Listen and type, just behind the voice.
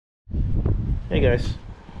Hey guys,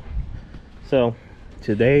 so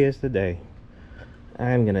today is the day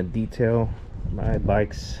I'm gonna detail my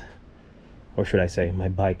bikes, or should I say my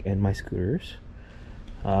bike and my scooters.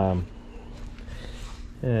 And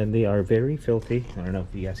they are very filthy. I don't know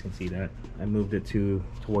if you guys can see that. I moved it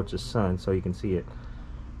towards the sun so you can see it,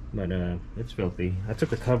 but it's filthy. I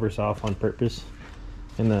took the covers off on purpose,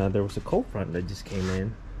 and there was a cold front that just came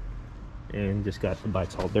in and just got the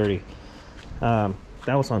bikes all dirty.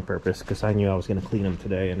 That was on purpose because I knew I was going to clean them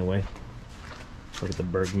today anyway. Look at the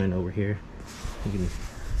Bergman over here. You can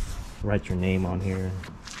write your name on here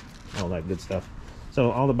and all that good stuff. So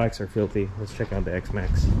all the bikes are filthy. Let's check out the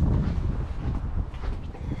X-Max.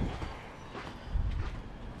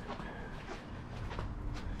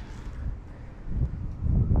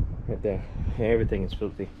 Right there. Everything is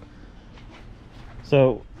filthy.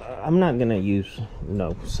 So I'm not going to use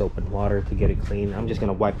soap and water to get it clean. I'm just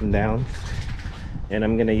going to wipe them down. And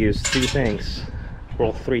I'm gonna use three things.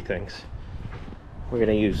 We're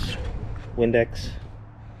gonna use Windex.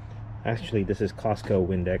 Actually, this is Costco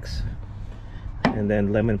Windex, and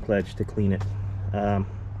then Lemon Pledge to clean it.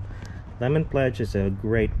 Lemon Pledge is a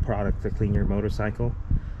great product to clean your motorcycle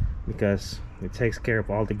because it takes care of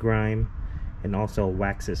all the grime and also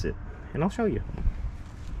waxes it. And I'll show you.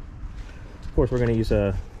 Of course, we're gonna use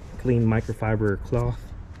a clean microfiber cloth.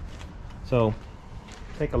 So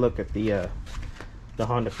take a look at the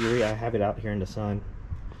Honda Fury. I have it out here in the sun.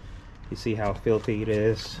 You see how filthy it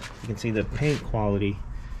is. You can see the paint quality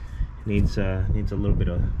needs a little bit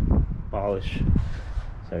of polish.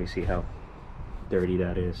 So you see how dirty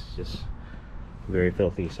that is. Just very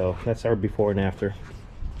filthy. So that's our before and after.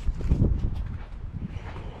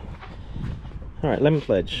 All right, Lemon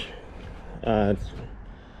Pledge.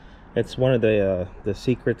 It's one of the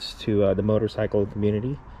secrets to the motorcycle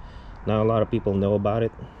community. Not a lot of people know about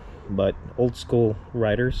it, but old school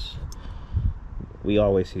riders, we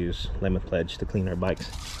always use Lemon Pledge to clean our bikes.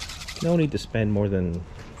 No need to spend more than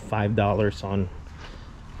 $5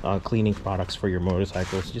 on cleaning products for your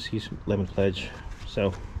motorcycles. Just use Lemon Pledge.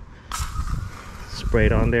 So spray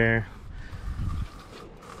it on there.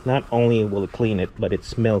 Not only will it clean it, but it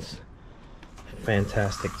smells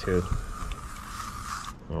fantastic too.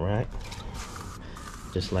 All right,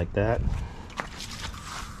 just like that.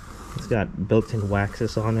 It's got built-in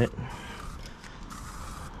waxes on it.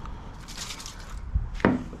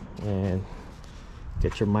 And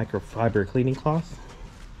get your microfiber cleaning cloth.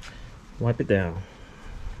 Wipe it down.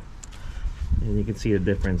 And you can see the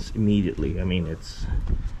difference immediately. I mean, it's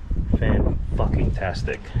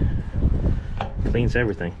fan-fucking-tastic. Cleans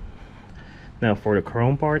everything. Now for the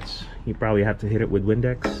chrome parts, you probably have to hit it with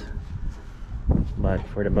Windex. But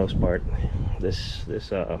for the most part, this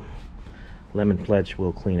Lemon Pledge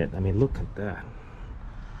will clean it. I mean, look at that.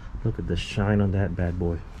 Look at the shine on that bad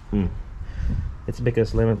boy. It's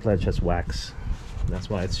because Lemon Pledge has wax. That's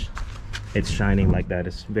why it's shining like that.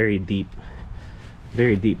 It's very deep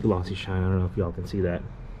glossy shine. I don't know if y'all can see that.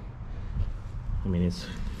 I mean, it's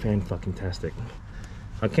fan-fucking-tastic.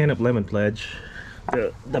 A can of Lemon Pledge,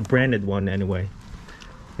 the branded one anyway,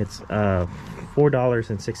 it's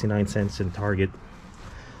 $4.69 in Target.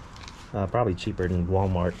 Probably cheaper than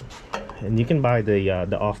Walmart. And you can buy the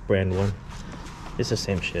off-brand one. It's the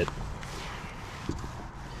same shit.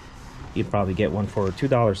 You'd probably get one for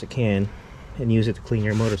 $2 a can and use it to clean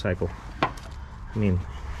your motorcycle. I mean,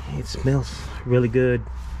 it smells really good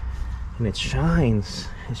and it shines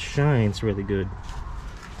really good.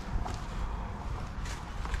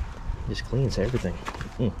 Just cleans everything.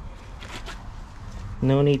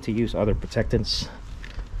 No need to use other protectants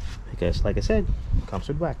because, like I said, it comes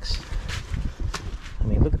with wax. I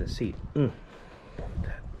mean, look at the seat.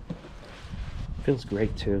 Feels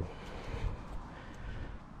great too.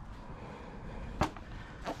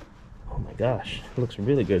 Oh my gosh, it looks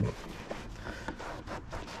really good.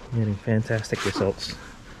 Getting fantastic results.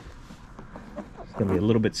 It's gonna be a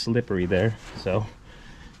little bit slippery there, so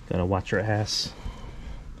gotta watch your ass.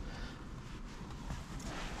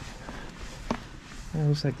 It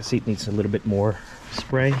looks like the seat needs a little bit more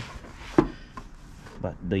spray,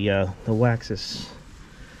 but the wax is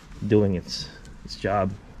doing its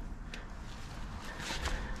job.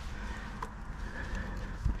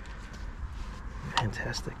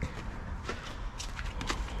 Fantastic.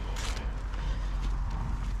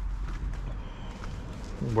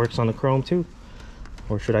 It works on the chrome too,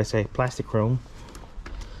 or should I say plastic chrome.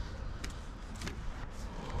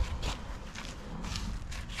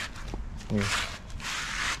 Here.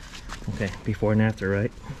 Okay, before and after,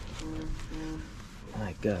 right?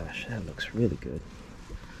 My gosh, that looks really good.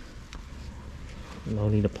 No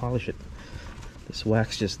need to polish it. This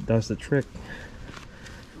wax just does the trick.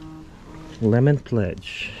 Lemon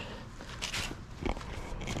Pledge. I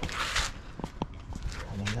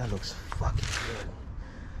mean, that looks fucking good.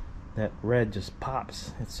 That red just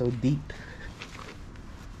pops. It's so deep.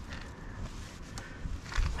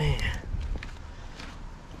 Man.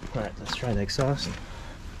 Alright, let's try the exhaust.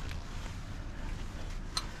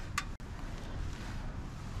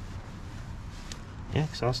 Yeah,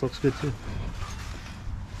 exhaust looks good too.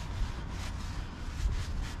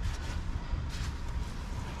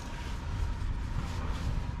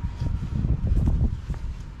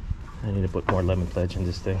 I need to put more Lemon Pledge in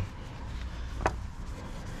this thing.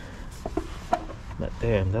 But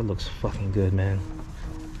damn, that looks fucking good, man.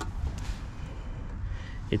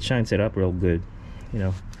 It shines it up real good, you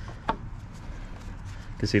know.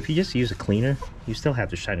 Because if you just use a cleaner, you still have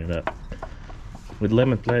to shine it up. With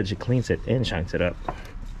Lemon Pledge, it cleans it and shines it up.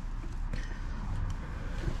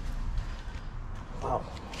 Wow.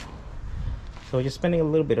 So just spending a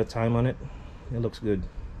little bit of time on it. It looks good.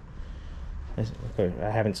 I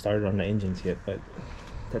haven't started on the engines yet, but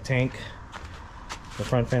the tank, the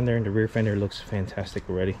front fender, and the rear fender looks fantastic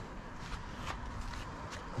already.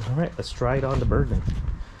 Alright, let's try it on the bird then.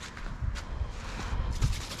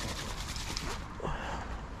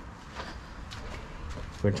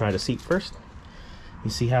 We're gonna try the seat first.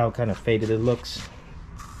 You see how kind of faded it looks?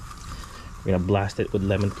 We're gonna blast it with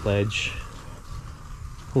Lemon Pledge.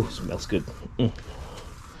 Oh, smells good.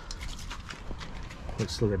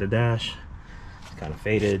 Let's look at the dash. It's kind of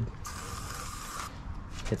faded.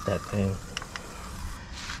 Hit that thing.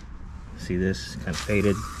 See this? Kind of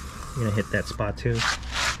faded. You're gonna hit that spot too.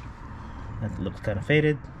 That looks kind of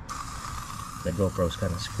faded. The GoPro's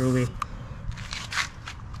kind of screwy.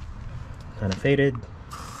 Kind of faded.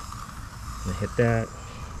 Gonna hit that.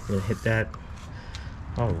 Gonna hit that.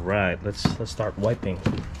 All right, let's start wiping.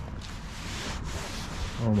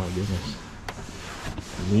 Oh my goodness!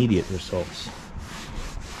 Immediate results.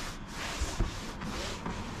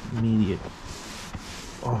 Immediate.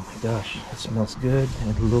 Oh my gosh, that smells good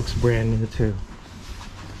and it looks brand new too.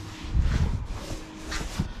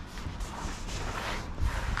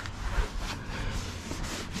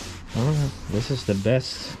 Oh, this is the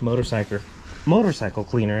best motorcycle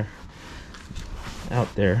cleaner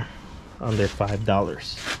out there under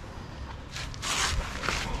 $5,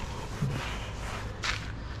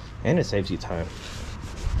 and it saves you time.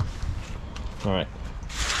 All right,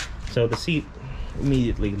 so the seat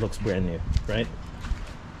immediately looks brand new, right?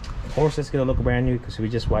 Of course it's gonna look brand new because we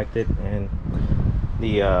just wiped it, and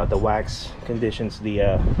the wax conditions the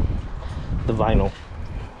vinyl.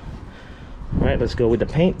 All right, let's go with the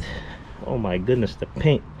paint. Oh my goodness, the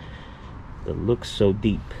paint, it looks so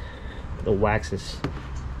deep. The wax is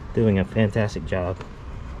doing a fantastic job.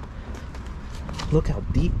 Look how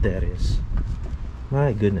deep that is.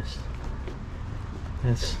 My goodness,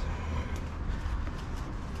 that's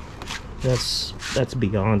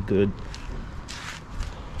beyond good.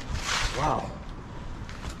 Wow.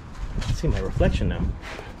 I see my reflection now.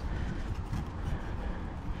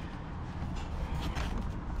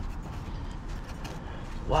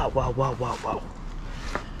 Wow, wow, wow, wow, wow.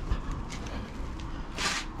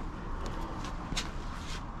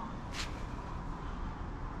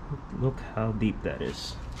 Look how deep that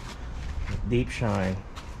is. Deep shine.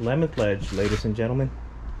 Lemon Pledge, ladies and gentlemen.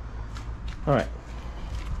 All right,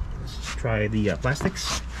 let's try the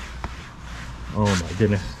plastics. Oh my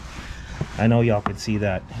goodness. I know y'all can see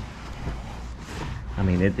that. I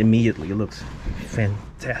mean, it immediately looks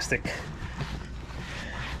fantastic.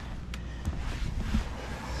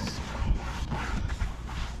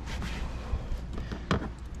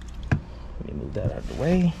 Let me move that out of the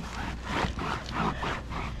way.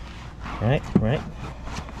 Right.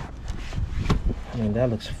 I mean,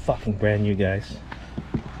 that looks fucking brand new, guys.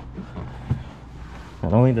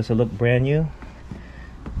 Not only does it look brand new,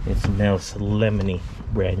 it smells lemony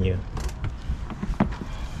brand new.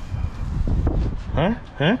 Huh?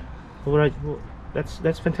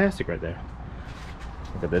 That's fantastic right there.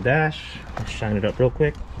 Look at the dash. Let's shine it up real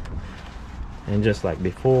quick. And just like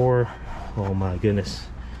before, oh my goodness,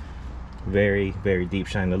 very, very deep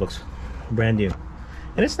shine. It looks brand new.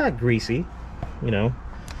 And it's not greasy, you know.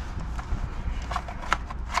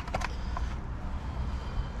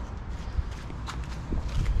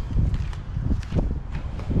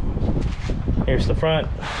 Here's the front.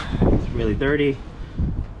 It's really dirty.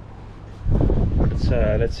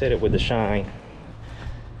 Let's hit it with the shine.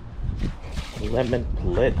 Lemon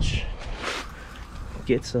Pledge.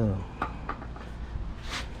 Get some.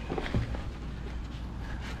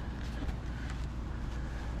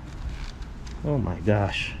 Oh my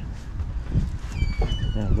gosh,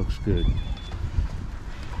 that looks good.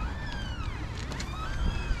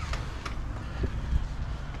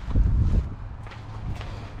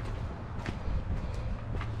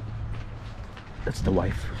 that's the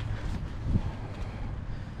wife.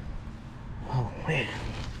 Oh man,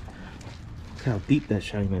 look how deep that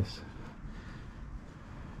shine is.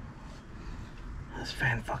 That's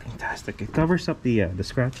fan-fucking-tastic. It covers up the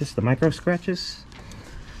scratches, the micro scratches,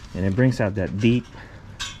 and it brings out that deep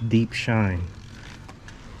shine.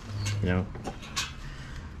 You know,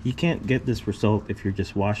 you can't get this result if you're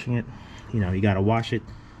just washing it. You know, you gotta wash it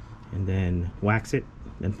and then wax it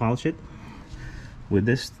and polish it. With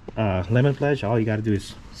this lemon pledge, all you gotta do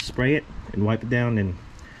is spray it and wipe it down, and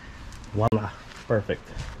voila, perfect.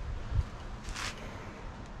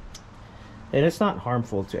 And it's not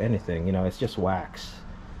harmful to anything, you know, it's just wax.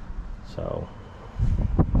 So,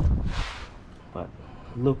 but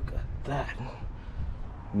look at that,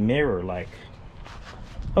 mirror like.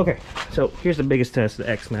 Okay, so here's the biggest test, the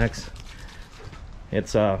X Max.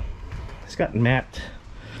 It's got matte,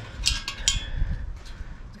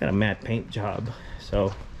 it's got a matte paint job,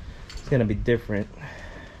 so it's gonna be different.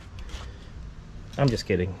 I'm just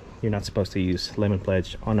kidding, you're not supposed to use lemon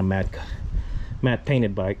pledge on a matte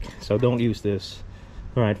painted bike, so don't use this.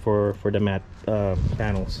 All right, for the matte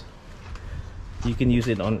panels, you can use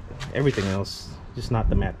it on everything else, just not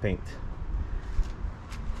the matte paint.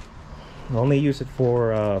 Only use it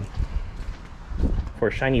for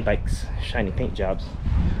shiny bikes, shiny paint jobs,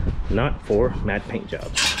 not for matte paint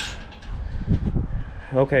jobs.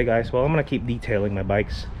 Okay guys, well, I'm gonna keep detailing my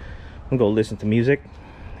bikes. I'm gonna go listen to music,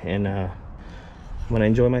 and I'm gonna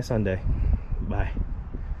enjoy my Sunday. Bye.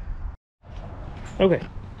 Okay,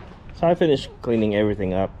 so I finished cleaning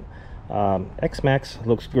everything up. X Max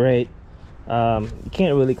looks great. You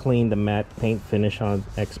can't really clean the matte paint finish on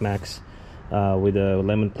X Max with a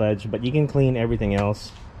lemon pledge, but you can clean everything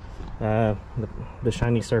else. The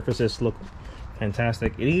shiny surfaces look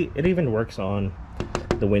fantastic. It even works on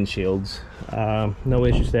the windshields. No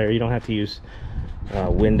issues there. You don't have to use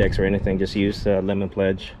Windex or anything, just use lemon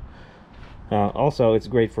pledge. Also, it's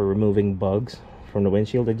great for removing bugs from the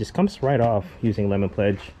windshield. It just comes right off using lemon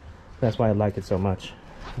pledge. That's why I like it so much.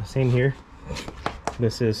 Same here.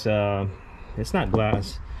 This is it's not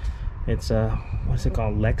glass, it's what's it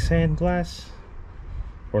called, Lexan glass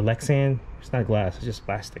or Lexan. It's not glass, it's just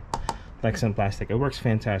plastic. Lexan plastic. It works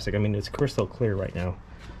fantastic. I mean, it's crystal clear right now.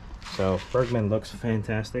 So Bergman looks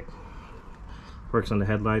fantastic. Works on the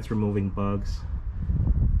headlights, removing bugs.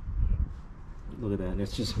 Look at that,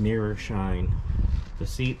 it's just mirror shine. The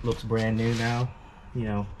seat looks brand new now. You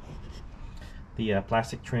know, the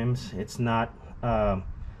plastic trims, it's not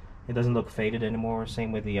it doesn't look faded anymore.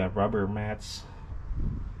 Same with the rubber mats.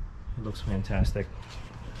 It looks fantastic.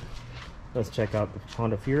 Let's check out the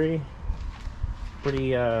Honda Fury.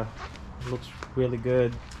 Pretty looks really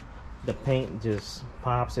good. The paint just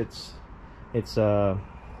pops. It's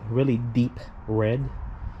really deep red.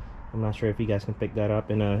 I'm not sure if you guys can pick that up,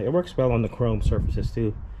 and it works well on the chrome surfaces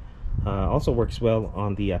too. Also works well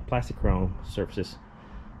on the plastic chrome surfaces.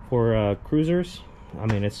 For cruisers, I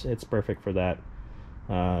mean, it's perfect for that.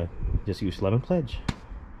 Just use lemon pledge.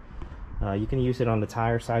 You can use it on the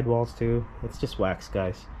tire sidewalls too. It's just wax,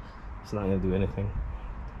 guys. It's not gonna do anything.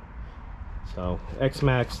 So X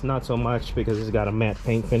Max, not so much, because it's got a matte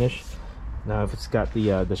paint finish. Now if it's got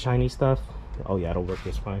the shiny stuff, oh yeah, it'll work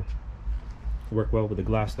just fine. Work well with the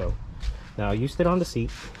glass though. Now I used it on the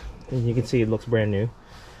seat, and you can see it looks brand new.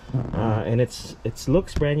 And it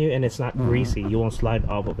looks brand new, and it's not greasy. You won't slide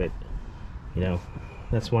off of it. You know,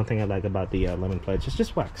 that's one thing I like about the lemon pledge. It's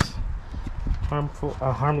just wax,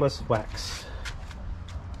 harmless wax.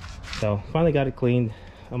 So finally got it cleaned.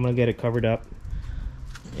 I'm gonna get it covered up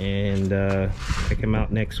and check him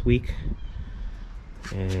out next week,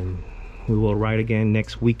 and we will ride again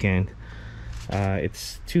next weekend.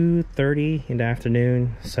 It's 2:30 in the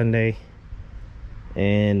afternoon Sunday,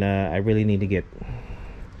 and I really need to get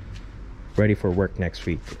ready for work next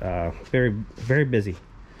week. Very busy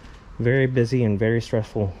and very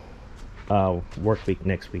stressful work week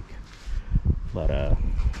next week, but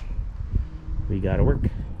we gotta work.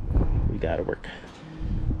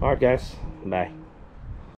 All right guys, bye.